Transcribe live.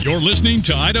You're listening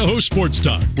to Idaho Sports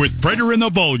Talk with Prater and the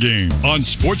Ballgame on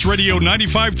Sports Radio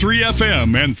 95.3 FM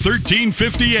and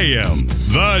 1350 AM.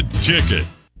 The Ticket.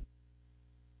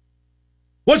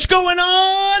 What's going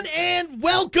on? And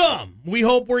welcome. We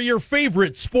hope we're your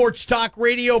favorite sports talk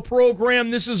radio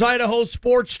program. This is Idaho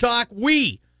Sports Talk.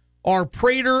 We are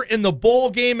Prater and the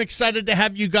Ballgame. Excited to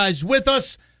have you guys with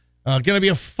us. Going to be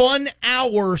a fun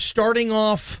hour starting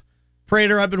off.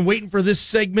 Prater, I've been waiting for this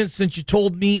segment since you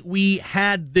told me we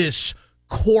had this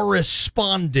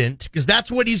correspondent, because that's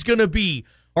what he's going to be,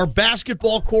 our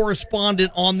basketball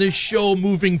correspondent on this show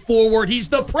moving forward. He's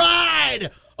the pride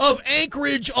of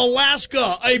Anchorage,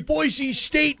 Alaska, a Boise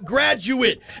State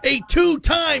graduate, a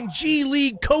two-time G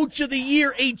League Coach of the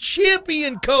Year, a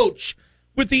champion coach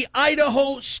with the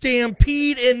Idaho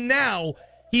Stampede, and now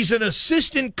he's an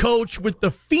assistant coach with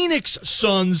the Phoenix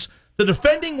Suns, the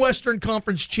defending Western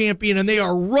Conference champion, and they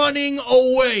are running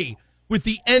away with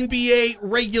the NBA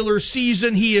regular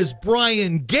season. He is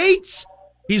Bryan Gates.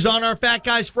 He's on our Fat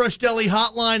Guys Fresh Deli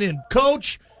hotline. And,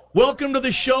 Coach, welcome to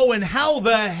the show. And how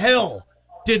the hell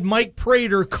did Mike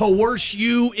Prater coerce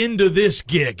you into this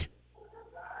gig?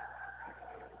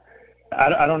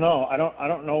 I don't know. I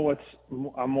don't know what's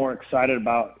I'm more excited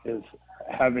about is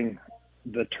having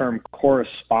the term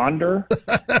corresponder,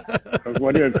 or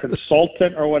what are you,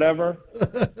 consultant or whatever,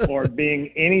 or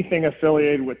being anything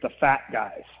affiliated with the Fat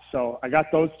Guys. So I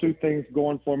got those two things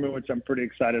going for me, which I'm pretty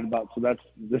excited about. So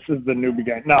this is the new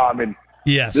beginning. No, I mean,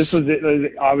 yes, this was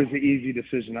obviously an easy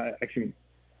decision. I can,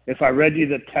 if I read you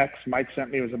the text Mike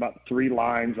sent me, it was about 3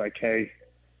 lines. Like, hey,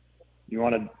 you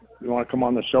want to come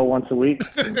on the show once a week?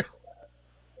 And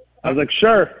I was like,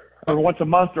 sure, or once a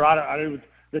month, or I don't.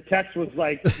 The text was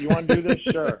like, you want to do this?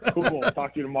 Sure. Cool.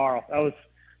 Talk to you tomorrow. That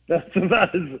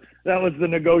was the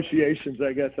negotiations,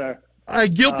 I guess. I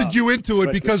guilted you into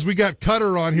it because we got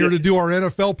Cutter on here to do our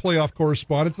NFL playoff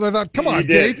correspondence, and I thought, come on,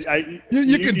 Gates,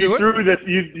 you can do it. Threw this,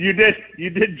 you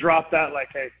did drop that like,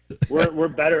 hey, we're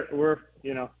better.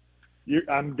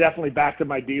 I'm definitely back to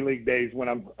my D-League days when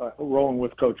I'm rolling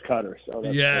with Coach Cutter. So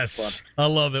that's fun. I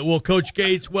love it. Well, Coach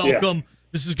Gates, welcome. Yeah.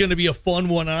 This is going to be a fun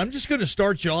one. I'm just going to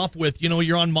start you off with,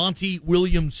 you're on Monty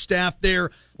Williams' staff there.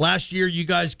 Last year, you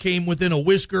guys came within a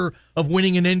whisker of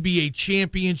winning an NBA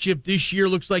championship. This year,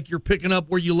 looks like you're picking up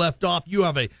where you left off. You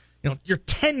have you're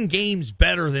 10 games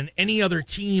better than any other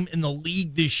team in the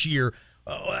league this year.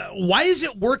 Why is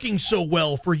it working so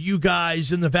well for you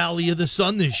guys in the Valley of the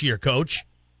Sun this year, Coach?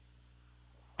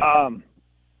 Well,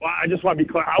 I just want to be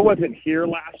clear. I wasn't here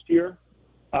last year,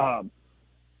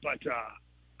 but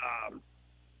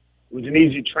it was an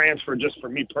easy transfer just for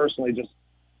me personally.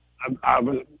 I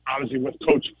was obviously with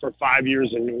Coach for 5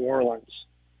 years in New Orleans.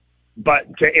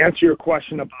 But to answer your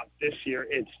question about this year,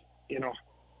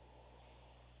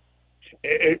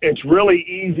 it's really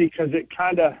easy because it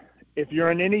kind of, if you're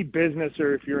in any business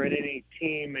or if you're in any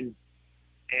team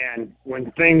and when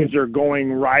things are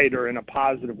going right or in a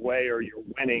positive way or you're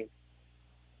winning,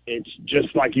 it's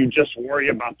just like you just worry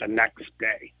about the next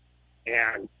day.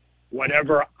 And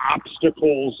whatever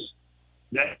obstacles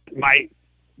that might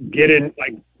get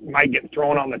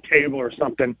thrown on the table or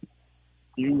something,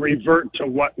 you revert to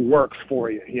what works for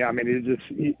you. Yeah, I mean, it's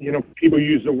just, people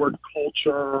use the word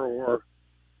culture or,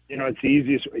 it's the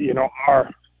easiest,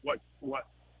 what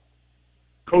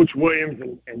Coach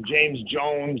Williams and James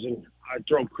Jones, and I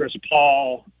throw Chris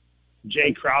Paul,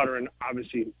 Jay Crowder, and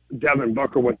obviously Devin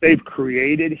Booker, what they've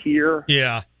created here.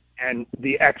 Yeah. And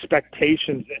the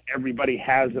expectations that everybody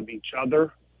has of each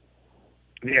other,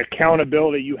 the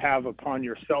accountability you have upon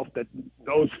yourself that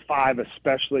those 5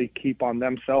 especially keep on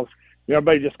themselves,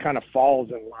 everybody just kind of falls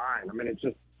in line. I mean, it's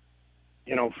just,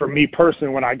 for me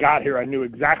personally, when I got here, I knew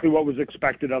exactly what was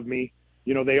expected of me.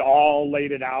 They all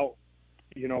laid it out,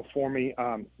 for me.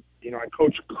 I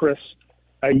coached Chris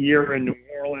a year in New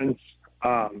Orleans.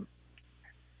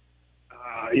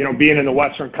 Being in the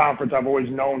Western Conference, I've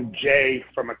always known Jay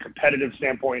from a competitive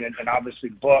standpoint and obviously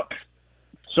Book.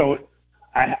 So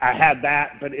I had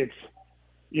that, but it's,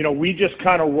 we just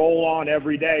kind of roll on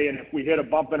every day. And if we hit a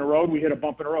bump in the road, we hit a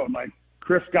bump in the road. Like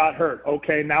Chris got hurt.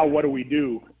 Okay, now what do we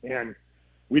do? And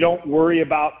we don't worry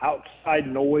about outside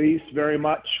noise very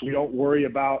much. We don't worry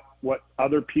about what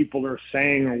other people are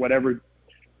saying or what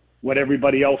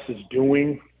everybody else is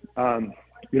doing.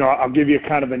 I'll give you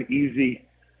kind of an easy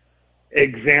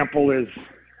example is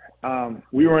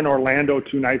we were in Orlando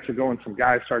 2 nights ago and some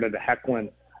guys started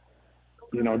heckling,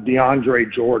 DeAndre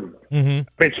Jordan.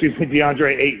 Mm-hmm. Excuse me,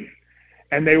 DeAndre Ayton.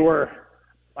 And they were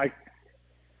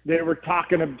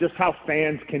talking of just how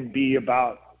fans can be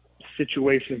about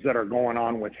situations that are going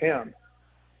on with him.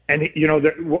 And,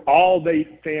 all the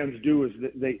fans do is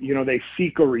they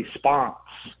seek a response.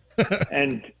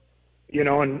 And,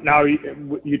 and now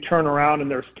you turn around and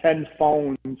there's 10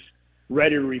 phones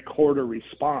ready to record a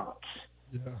response.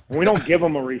 Yeah. And we don't give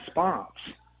them a response.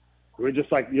 We're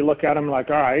just like, you look at them like,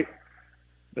 all right,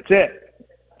 that's it.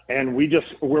 And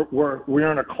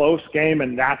we're in a close game,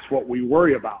 and that's what we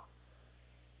worry about.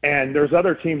 And there's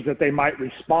other teams that they might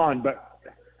respond, but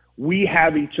we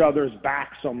have each other's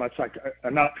back so much. Like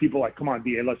enough people like, come on,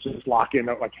 DA, let's just lock in.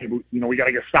 Like, hey, we got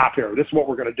to get stopped here. This is what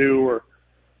we're going to do. Or,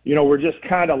 we're just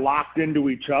kind of locked into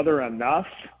each other enough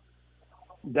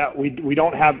that we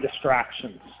don't have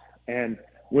distractions. And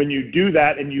when you do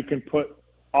that, and you can put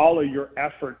all of your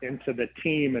effort into the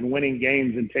team and winning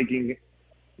games and taking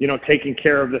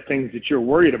care of the things that you're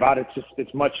worried about,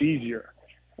 it's much easier.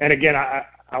 And again, I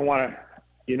want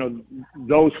to,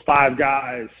 those 5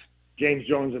 guys, James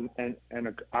Jones and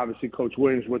obviously Coach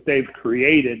Williams, what they've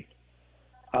created,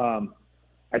 I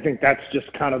think that's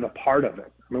just kind of the part of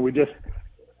it. I mean,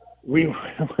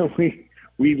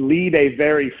 we lead a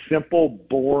very simple,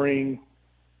 boring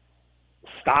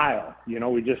style. We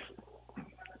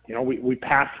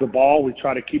pass the ball. We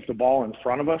try to keep the ball in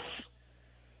front of us,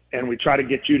 and we try to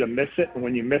get you to miss it. And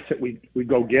when you miss it, we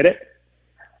go get it,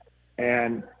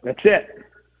 and that's it.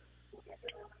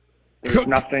 There's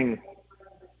nothing.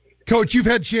 Coach, you've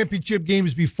had championship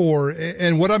games before,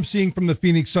 and what I'm seeing from the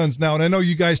Phoenix Suns now, and I know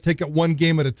you guys take it one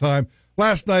game at a time.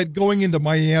 Last night, going into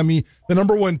Miami, the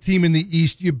number 1 team in the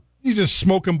East, you just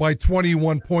smoke them by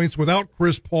 21 points without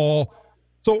Chris Paul.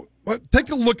 So take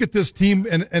a look at this team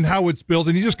and how it's built,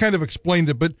 and you just kind of explained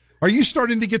it, but are you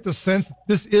starting to get the sense that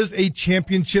this is a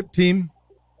championship team?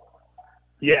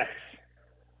 Yes.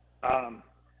 The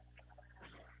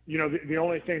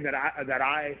only thing that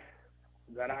I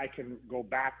can go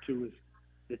back to is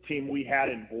the team we had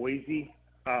in Boise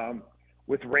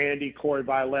with Randy, Corey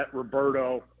Violet,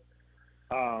 Roberto,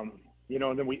 and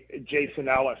then Jason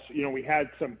Ellis. We had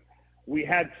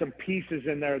some pieces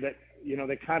in there that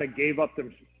they kind of gave up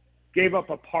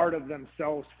a part of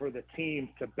themselves for the team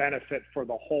to benefit for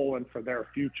the whole and for their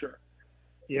future.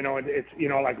 And it's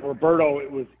like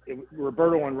Roberto.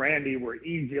 Roberto and Randy were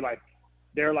easy. Like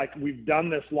they're like, we've done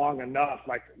this long enough.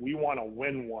 Like we want to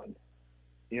win one.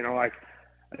 I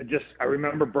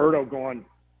remember Berto going,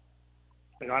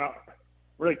 I don't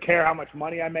really care how much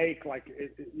money I make. Like,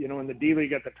 in the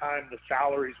D-League at the time, the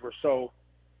salaries were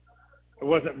it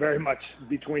wasn't very much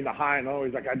between the high and low.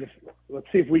 He's like, let's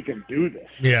see if we can do this.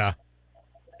 Yeah.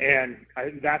 And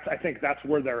I think that's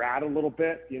where they're at a little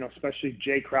bit, especially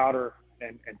Jay Crowder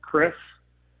and Chris.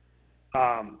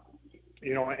 And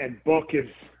Book is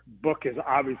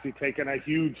obviously taken a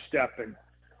huge step, and,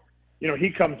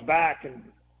 he comes back and,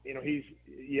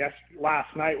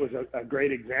 last night was a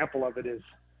great example of it is,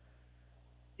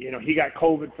 he got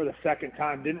COVID for the second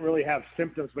time, didn't really have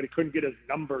symptoms, but he couldn't get his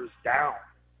numbers down,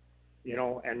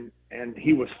 and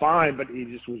he was fine, but he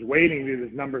just was waiting to get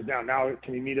his numbers down. Now,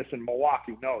 can he meet us in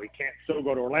Milwaukee? No, he can't still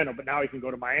go to Orlando, but now he can go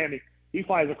to Miami. He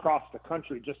flies across the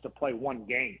country just to play one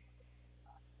game.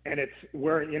 And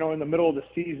we're, in the middle of the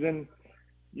season,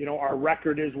 our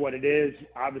record is what it is.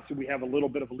 Obviously, we have a little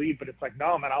bit of a lead, but it's like,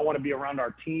 no, man, I want to be around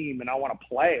our team, and I want to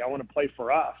play. I want to play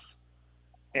for us.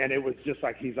 And it was just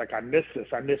like, he's like, I miss this.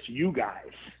 I miss you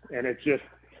guys. And it just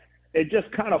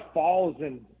kind of falls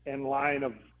in line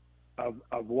of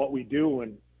what we do.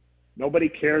 And nobody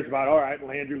cares about, all right,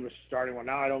 Landry was starting. Well,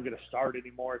 now I don't get a start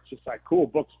anymore. It's just like, cool,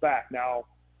 Book's back now.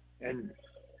 And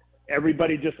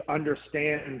everybody just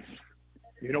understands,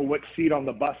 what seat on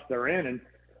the bus they're in. And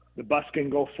the bus can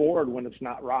go forward when it's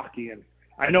not rocky. And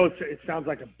I know it sounds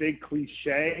like a big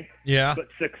cliche, but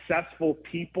successful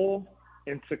people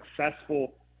and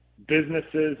successful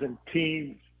businesses and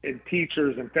teams and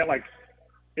teachers and like,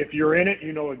 if you're in it,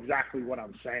 you know exactly what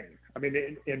I'm saying. I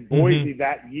mean, in Boise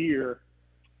that year,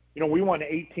 we won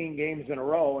 18 games in a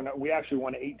row, and we actually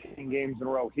won 18 games in a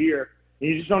row here. And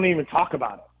you just don't even talk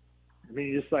about it. I mean,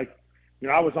 you just like,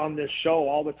 I was on this show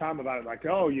all the time about it, like,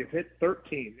 oh, you've hit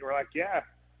 13. You were like, yeah,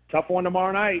 tough one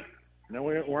tomorrow night. And then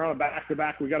we're on a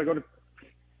back-to-back. We got to go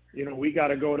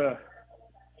to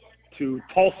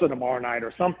Tulsa tomorrow night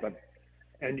or something.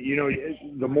 And,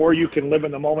 the more you can live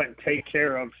in the moment and take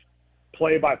care of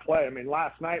play-by-play. I mean,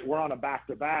 last night we're on a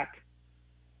back-to-back,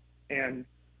 and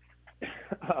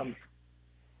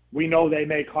we know they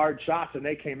make hard shots, and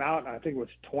they came out, and I think it was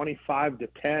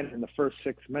 25-10 in the first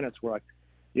 6 minutes. We're like,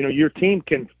 your team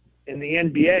can, in the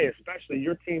NBA especially,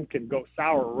 your team can go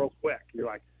sour real quick. You're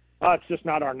like, oh, it's just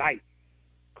not our night.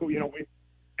 Cool. We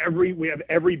have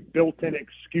every built-in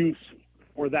excuse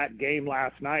for that game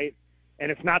last night,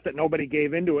 And it's not that nobody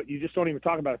gave into it. You just don't even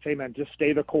talk about it. Say, man, just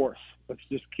stay the course. Let's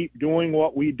just keep doing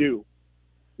what we do.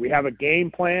 We have a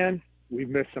game plan. We've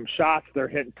missed some shots. They're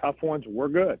hitting tough ones. We're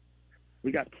good.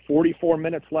 We got 44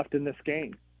 minutes left in this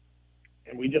game.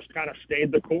 And we just kind of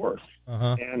stayed the course.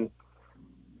 And,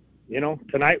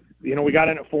 tonight, we got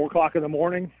in at 4 o'clock in the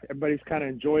morning. Everybody's kind of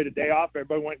enjoyed a day off.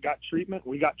 Everybody went and got treatment.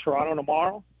 We got Toronto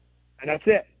tomorrow, and that's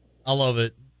it. I love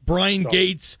it. Bryan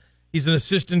Gates, he's an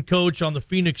assistant coach on the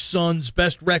Phoenix Suns,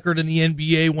 best record in the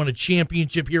NBA, won a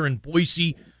championship here in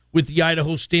Boise with the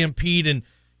Idaho Stampede. And,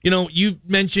 you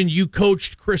mentioned you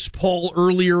coached Chris Paul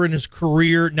earlier in his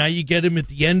career. Now you get him at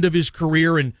the end of his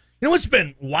career. And, it's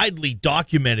been widely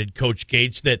documented, Coach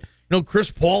Gates, that,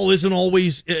 Chris Paul isn't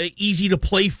always easy to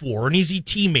play for, an easy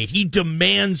teammate. He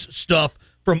demands stuff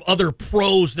from other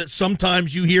pros that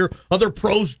sometimes you hear other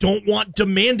pros don't want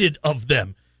demanded of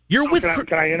them. You're with.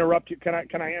 Can I interrupt you? Can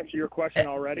I answer your question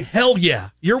already? Hell yeah,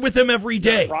 you're with him every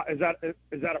day. Is that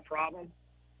a problem?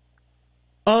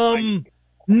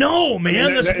 No,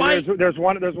 man. There's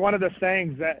one of the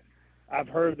sayings that I've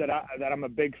heard that I'm a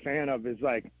big fan of is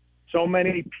like, so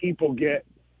many people get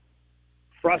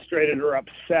frustrated or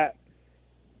upset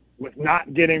with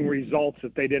not getting results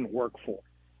that they didn't work for.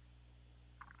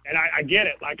 And I get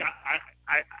it. Like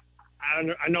I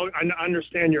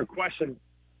understand your question,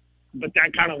 but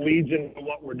that kind of leads into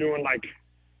what we're doing. Like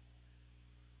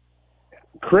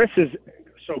Chris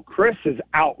is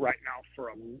out right now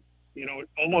for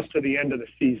almost to the end of the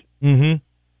season. Mm-hmm.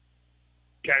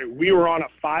 Okay, we were on a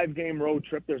 5-game road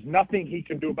trip. There's nothing he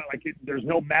can do about there's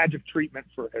no magic treatment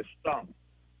for his thumb.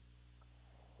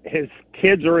 His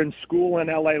kids are in school in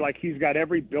LA, like he's got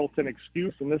every built-in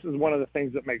excuse, and this is one of the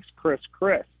things that makes Chris.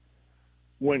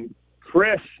 When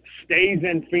Chris stays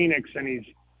in Phoenix and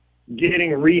he's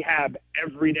getting rehab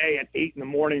every day at 8 in the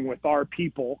morning with our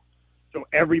people, so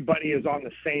everybody is on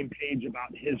the same page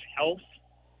about his health,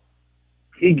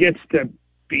 he gets to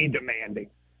be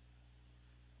demanding.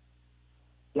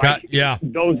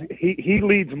 He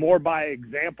leads more by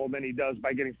example than he does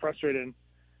by getting frustrated. And,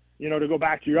 to go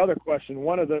back to your other question,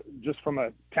 just from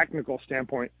a technical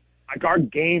standpoint, like our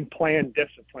game plan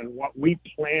discipline, what we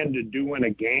plan to do in a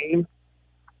game,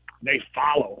 they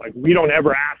follow. Like we don't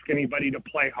ever ask anybody to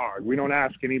play hard. We don't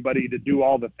ask anybody to do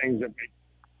all the things that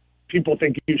people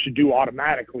think you should do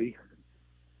automatically.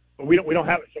 But we don't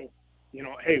have it. So,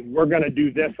 hey, we're going to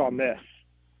do this on this.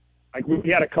 Like we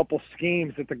had a couple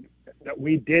schemes that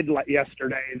we did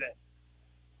yesterday that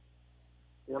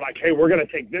we're like, hey, we're going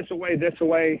to take this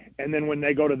away, and then when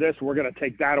they go to this, we're going to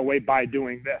take that away by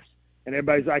doing this. And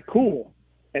everybody's like, cool.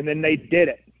 And then they did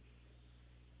it.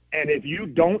 And if you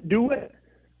don't do it,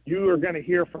 you are going to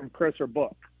hear from Chris or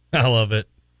Book. I love it.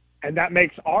 And that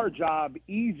makes our job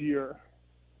easier,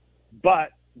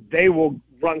 but they will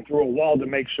run through a wall to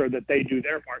make sure that they do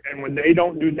their part. And when they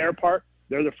don't do their part,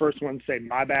 they're the first ones to say,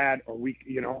 my bad, or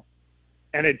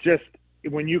and it just,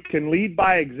 when you can lead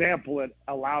by example, it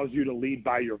allows you to lead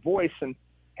by your voice. And,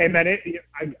 hey, man,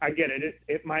 I get it.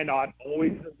 It might not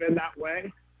always have been that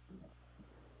way.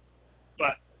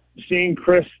 But seeing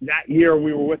Chris that year,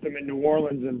 we were with him in New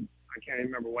Orleans, and I can't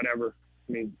even remember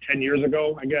 10 years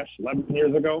ago, I guess, 11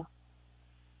 years ago.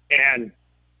 And,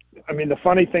 the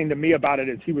funny thing to me about it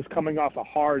is he was coming off a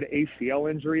hard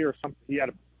ACL injury or something he had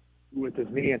with his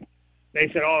knee, and they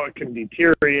said, oh, it can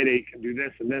deteriorate, it can do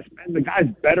this and this. Man, the guy's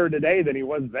better today than he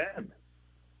was then.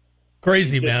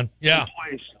 Crazy, man. Yeah.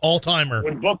 All-timer.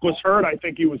 When Book was hurt, I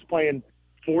think he was playing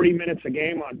 40 minutes a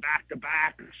game on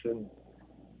back-to-backs. And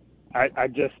I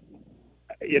just,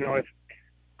 it's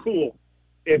cool.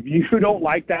 If you don't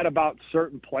like that about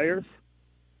certain players,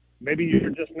 maybe you're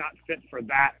just not fit for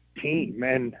that team.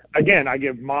 And, again, I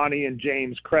give Monty and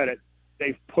James credit.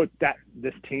 They've put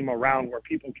this team around where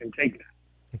people can take that.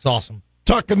 It's awesome.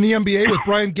 Talking the NBA with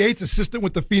Bryan Gates, assistant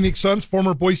with the Phoenix Suns,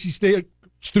 former Boise State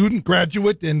student,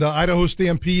 graduate, and Idaho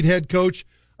Stampede head coach.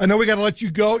 I know we got to let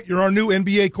you go. You're our new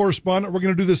NBA correspondent. We're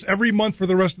going to do this every month for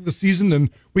the rest of the season, and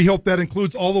we hope that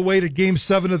includes all the way to Game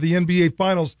 7 of the NBA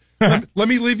Finals. Let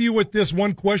me leave you with this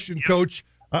one question, Coach.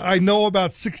 I know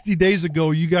about 60 days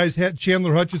ago you guys had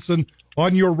Chandler Hutchison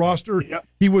on your roster. Yep.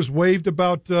 He was waived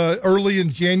about early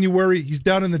in January. He's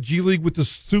down in the G League with the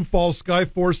Sioux Falls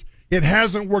Skyforce. It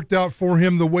hasn't worked out for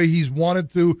him the way he's wanted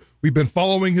to. We've been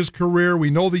following his career. We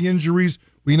know the injuries.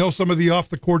 We know some of the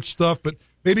off-the-court stuff, but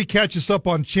maybe catch us up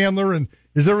on Chandler. And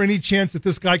is there any chance that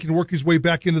this guy can work his way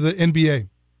back into the NBA?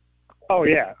 Oh,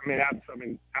 yeah.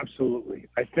 Absolutely.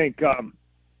 I think,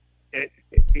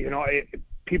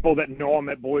 people that know him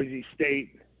at Boise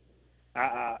State,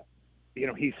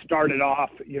 he started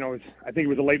off, I think he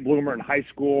was a late bloomer in high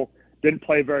school, didn't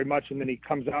play very much, and then he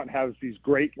comes out and has these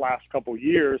great last couple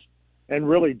years and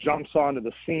really jumps onto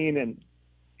the scene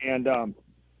and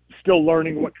still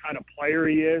learning what kind of player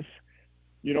he is.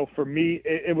 You know, for me,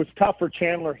 it was tough for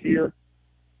Chandler here,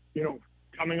 you know,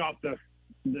 coming off the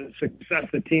success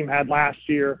the team had last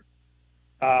year.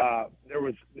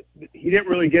 He didn't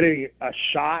really get a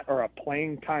shot or a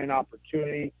playing time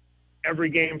opportunity.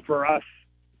 Every game for us,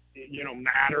 you know,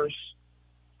 matters.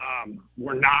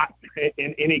 We're not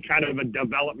in any kind of a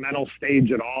developmental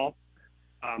stage at all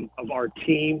of our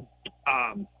team.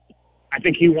 I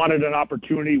think he wanted an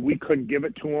opportunity. We couldn't give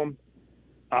it to him.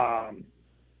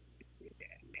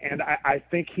 And I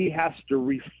think he has to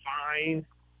refine,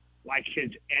 like,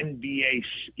 his NBA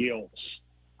skills.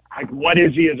 Like, what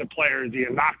is he as a player? Is he a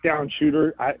knockdown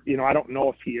shooter? I don't know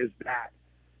if he is that.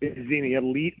 Is he an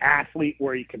elite athlete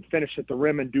where he can finish at the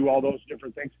rim and do all those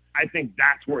different things? I think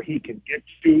that's where he can get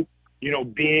to, you know,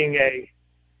 being a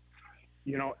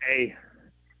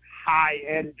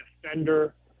high-end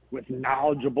defender with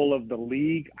knowledgeable of the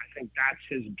league. I think that's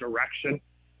his direction.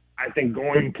 I think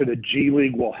going to the G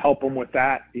League will help him with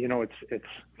that. You know, it's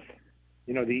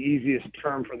you know, the easiest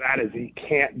term for that is he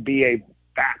can't be a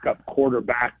backup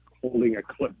quarterback holding a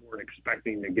clipboard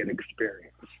expecting to get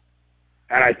experience.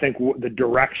 And I think the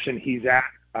direction he's at,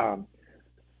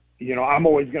 you know, I'm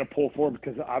always going to pull for him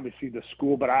because obviously the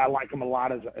school, but I like him a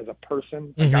lot as a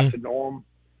person. I got to know him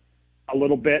a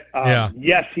little bit.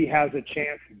 Yes, he has a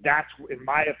chance. That's, in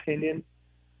my opinion,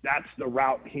 that's the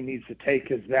route he needs to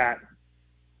take, is that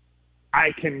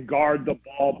I can guard the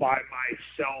ball by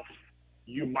myself.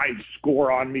 You might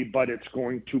score on me, but it's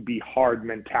going to be hard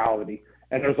mentality.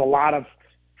 And there's a lot of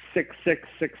 6'6",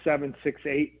 6'7",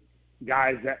 6'8"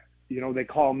 guys that, you know, they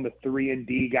call them the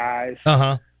 3-and-D guys.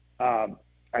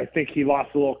 I think he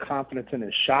lost a little confidence in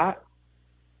his shot.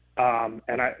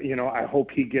 And I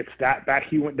hope he gets that back.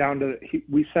 He went down to,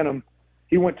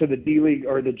 he went to the D League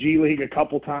or the G League a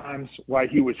couple times while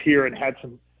he was here and had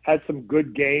some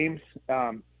good games.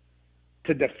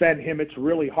 To defend him, it's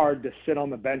really hard to sit on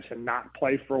the bench and not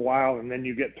play for a while, and then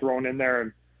you get thrown in there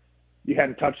and you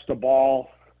hadn't touched the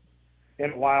ball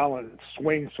in a while, and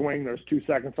swing, there's 2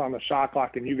 seconds on the shot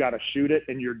clock, and you got to shoot it,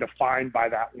 and you're defined by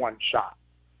that one shot.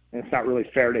 And it's not really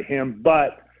fair to him,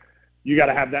 but you got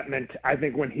to have that I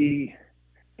think when he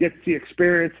gets the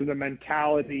experience and the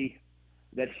mentality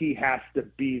that he has to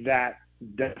be that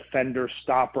defender,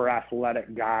 stopper,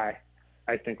 athletic guy,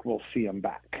 I think we'll see him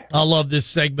back. I love this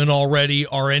segment already.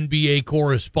 Our NBA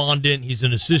correspondent, he's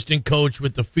an assistant coach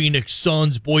with the Phoenix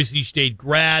Suns, Boise State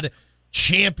grad,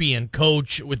 champion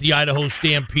coach with the Idaho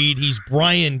Stampede. He's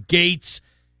Bryan Gates,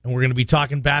 and we're going to be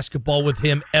talking basketball with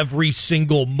him every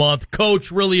single month. Coach,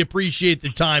 really appreciate the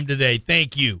time today.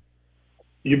 Thank you.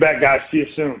 You bet, guys. See you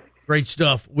soon. Great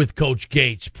stuff with Coach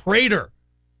Gates. Prater,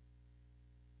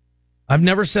 I've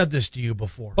never said this to you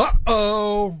before.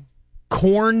 Uh-oh.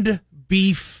 Corned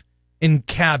beef and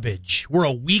cabbage. We're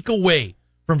a week away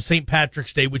from St.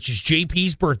 Patrick's Day, which is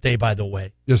JP's birthday, by the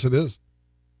way. Yes, it is.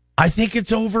 I think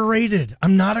it's overrated.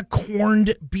 I'm not a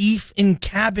corned beef and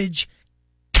cabbage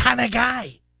kind of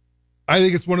guy. I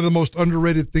think it's one of the most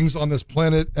underrated things on this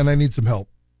planet, and I need some help.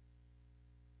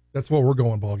 That's what we're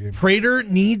going, ballgame. Prater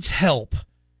needs help.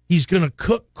 He's going to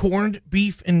cook corned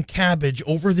beef and cabbage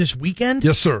over this weekend?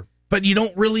 Yes, sir. But you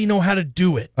don't really know how to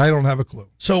do it. I don't have a clue.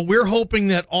 So we're hoping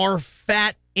that our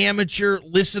fat amateur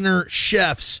listener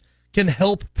chefs can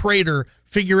help Prater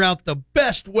figure out the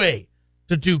best way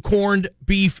to do corned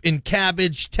beef and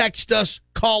cabbage. Text us,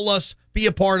 call us, be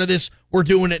a part of this. We're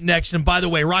doing it next. And by the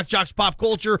way, Rock Jocks Pop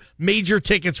Culture, major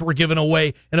tickets we're giving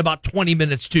away in about 20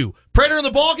 minutes too. Prater in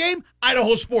the ballgame,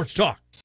 Idaho Sports Talk.